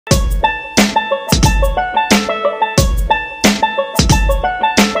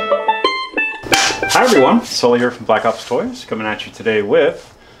everyone, Sully here from Black Ops Toys, coming at you today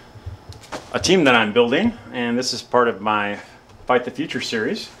with a team that I'm building, and this is part of my Fight the Future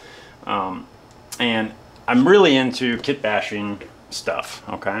series. And I'm really into kit bashing stuff,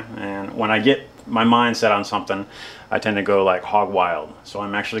 okay? And when I get my mind set on something, I tend to go like hog wild. So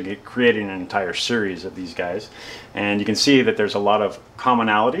I'm actually creating an entire series of these guys, and you can see that there's a lot of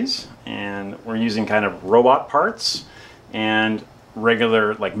commonalities, and we're using kind of robot parts and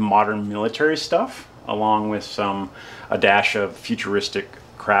regular like modern military stuff, along with a dash of futuristic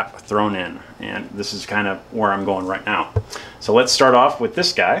crap thrown in. And this is kind of where I'm going right now. So let's start off with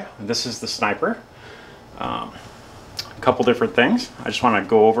this guy. This is the sniper. A couple different things. I just want to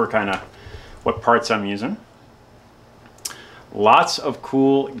go over kind of what parts I'm using. Lots of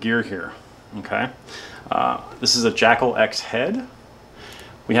cool gear here. Okay, this is a Jackal X head.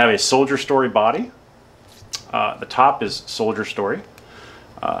 We have a Soldier Story body. The top is Soldier Story.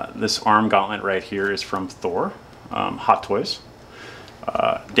 This arm gauntlet right here is from Thor, Hot Toys.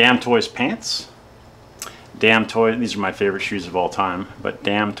 Damn Toys pants. Damn Toys, these are my favorite shoes of all time, but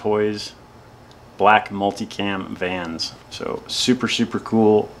Damn Toys black multicam Vans. So super, super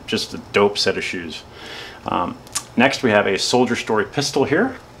cool, just a dope set of shoes. Next we have a Soldier Story pistol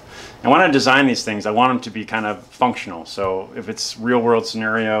here. And when I design these things, I want them to be kind of functional. So if it's real world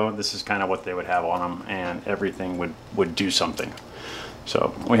scenario, this is kind of what they would have on them, and everything would do something.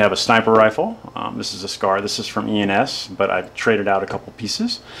 So we have a sniper rifle. This is a Scar. This is from E&S, but I've traded out a couple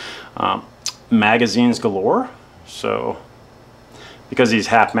pieces. Magazines galore. So because he's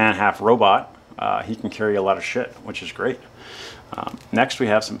half man, half robot, he can carry a lot of shit, which is great. Next we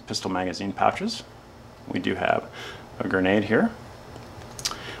have some pistol magazine pouches. We do have a grenade here.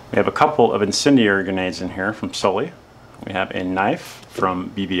 We have a couple of incendiary grenades in here from Sully. We have a knife from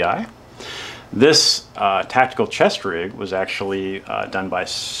BBI. This tactical chest rig was actually done by,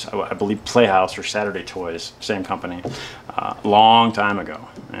 I believe, Playhouse or Saturday Toys, same company, long time ago.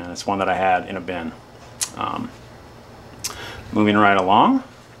 And it's one that I had in a bin. Moving right along,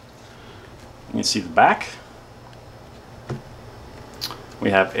 you can see the back. We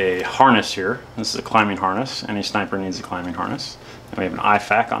have a harness here. This is a climbing harness. Any sniper needs a climbing harness. And we have an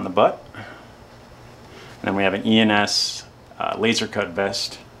IFAK on the butt. And then we have an E&S laser cut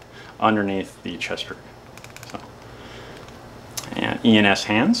vest underneath the chest rig. So, and E&S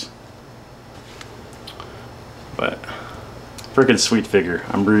hands. But freaking sweet figure.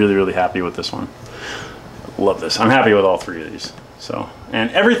 I'm really, really happy with this one. Love this. I'm happy with all three of these. So,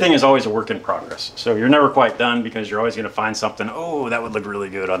 and everything is always a work in progress. So you're never quite done, because you're always going to find something, oh, that would look really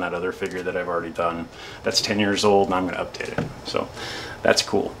good on that other figure that I've already done. That's 10 years old and I'm going to update it. So that's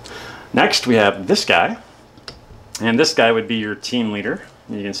cool. Next we have this guy. And this guy would be your team leader.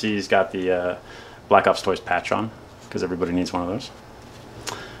 You can see he's got the Black Ops Toys patch on, because everybody needs one of those.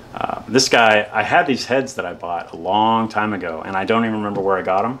 This guy, I had these heads that I bought a long time ago, and I don't even remember where I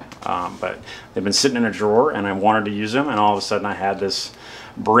got them, but they've been sitting in a drawer, and I wanted to use them, and all of a sudden I had this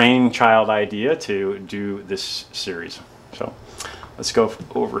brainchild idea to do this series. So let's go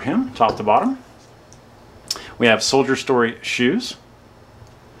over him, top to bottom. We have Soldier Story shoes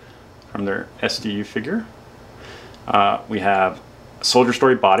from their SDU figure. We have Soldier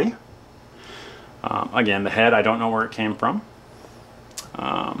Story body. Again, the head, I don't know where it came from.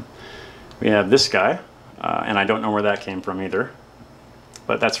 We have this guy, and I don't know where that came from either,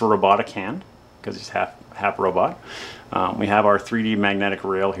 but that's a robotic hand, because he's half robot. We have our 3D magnetic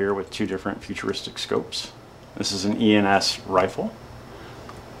rail here with two different futuristic scopes. This is an E&S rifle,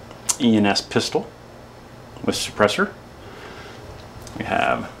 E&S pistol with suppressor. We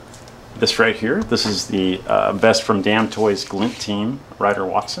have this right here. This is the vest from Damn Toys Glint Team, Ryder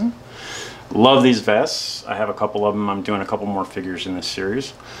Watson. Love these vests. I have a couple of them. I'm doing a couple more figures in this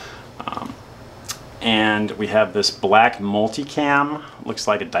series. And we have this black multicam, looks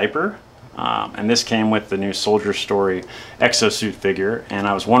like a diaper. And this came with the new Soldier Story exosuit figure. And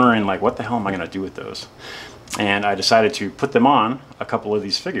I was wondering, like, what the hell am I going to do with those? And I decided to put them on a couple of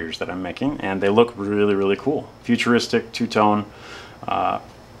these figures that I'm making. And they look really, really cool. Futuristic, two-tone.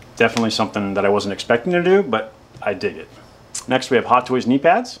 Definitely something that I wasn't expecting to do, but I dig it. Next we have Hot Toys knee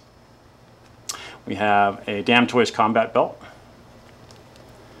pads. We have a Damn Toys combat belt.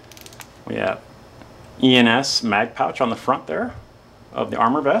 We have E&S mag pouch on the front there of the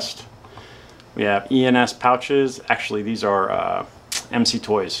armor vest. We have E&S pouches. Actually, these are MC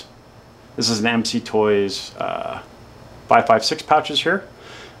Toys. This is an MC Toys 556 pouches here.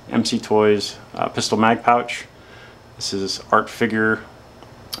 MC Toys pistol mag pouch. This is Art Figure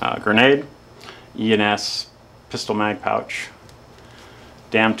grenade. E&S pistol mag pouch.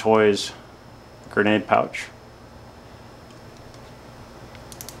 Damn Toys grenade pouch.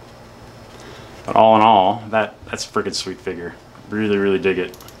 But all in all, that's a freaking sweet figure. Really, really dig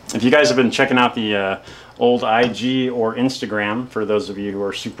it. If you guys have been checking out the old IG or Instagram, for those of you who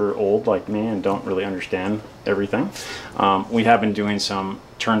are super old like me and don't really understand everything, we have been doing some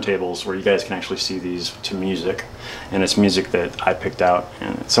turntables where you guys can actually see these to music, and it's music that I picked out,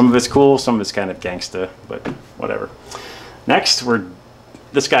 and some of it's cool, some of it's kind of gangsta, but whatever. Next,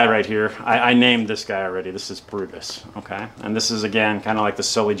 this guy right here. I named this guy already. This is Brutus, okay? And this is, again, kind of like the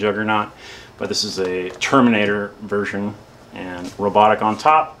Sully juggernaut, but this is a Terminator version, and robotic on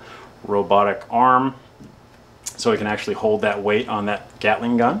top, robotic arm, so it can actually hold that weight on that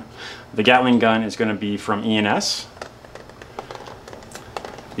Gatling gun. The Gatling gun is going to be from E&S.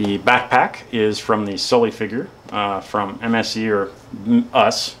 The backpack is from the Sully figure from MSE or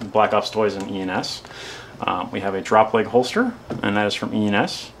us, Black Ops Toys and E&S. We have a drop leg holster, and that is from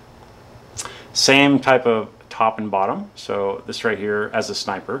E&S. Same type of top and bottom, so this right here as a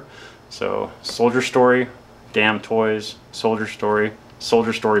sniper. So Soldier Story, Damn Toys, Soldier Story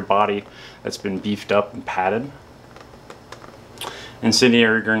body that's been beefed up and padded.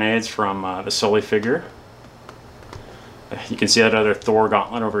 Incendiary grenades from the Sully figure. You can see that other Thor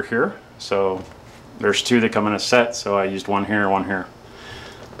gauntlet over here. So there's two that come in a set, so I used one here, one here.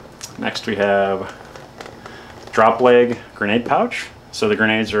 Next we have drop leg grenade pouch. So the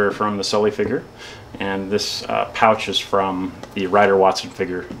grenades are from the Sully figure, and this pouch is from the Ryder Watson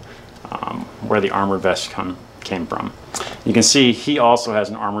figure, where the armor vest came from. You can see he also has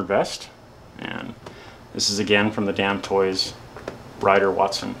an armored vest, and this is again from the Damn Toys Ryder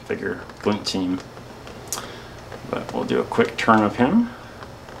Watson figure Glint team. But we'll do a quick turn of him.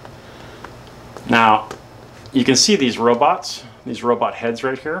 Now, you can see these robots, these robot heads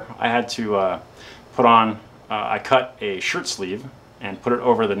right here. I had to put on, I cut a shirt sleeve and put it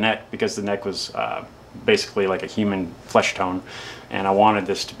over the neck because the neck was basically like a human flesh tone, and I wanted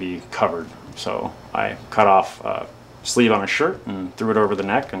this to be covered. So I cut off a sleeve on a shirt and threw it over the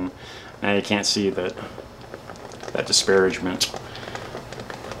neck, and now you can't see that disparagement.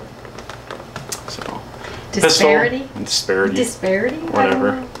 So disparity? Disparity?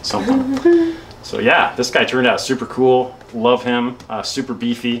 Whatever. Something. So yeah, this guy turned out super cool. Love him. Super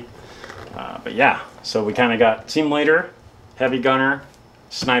beefy. But yeah, so we kind of got Team Leader, Heavy Gunner,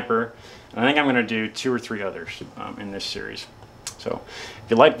 Sniper, and I think I'm going to do 2 or 3 others in this series. So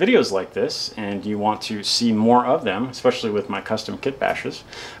if you like videos like this and you want to see more of them, especially with my custom kit bashes,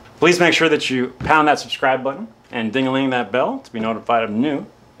 please make sure that you pound that subscribe button and ding-a-ling that bell to be notified of new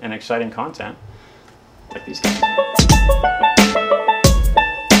and exciting content like these guys.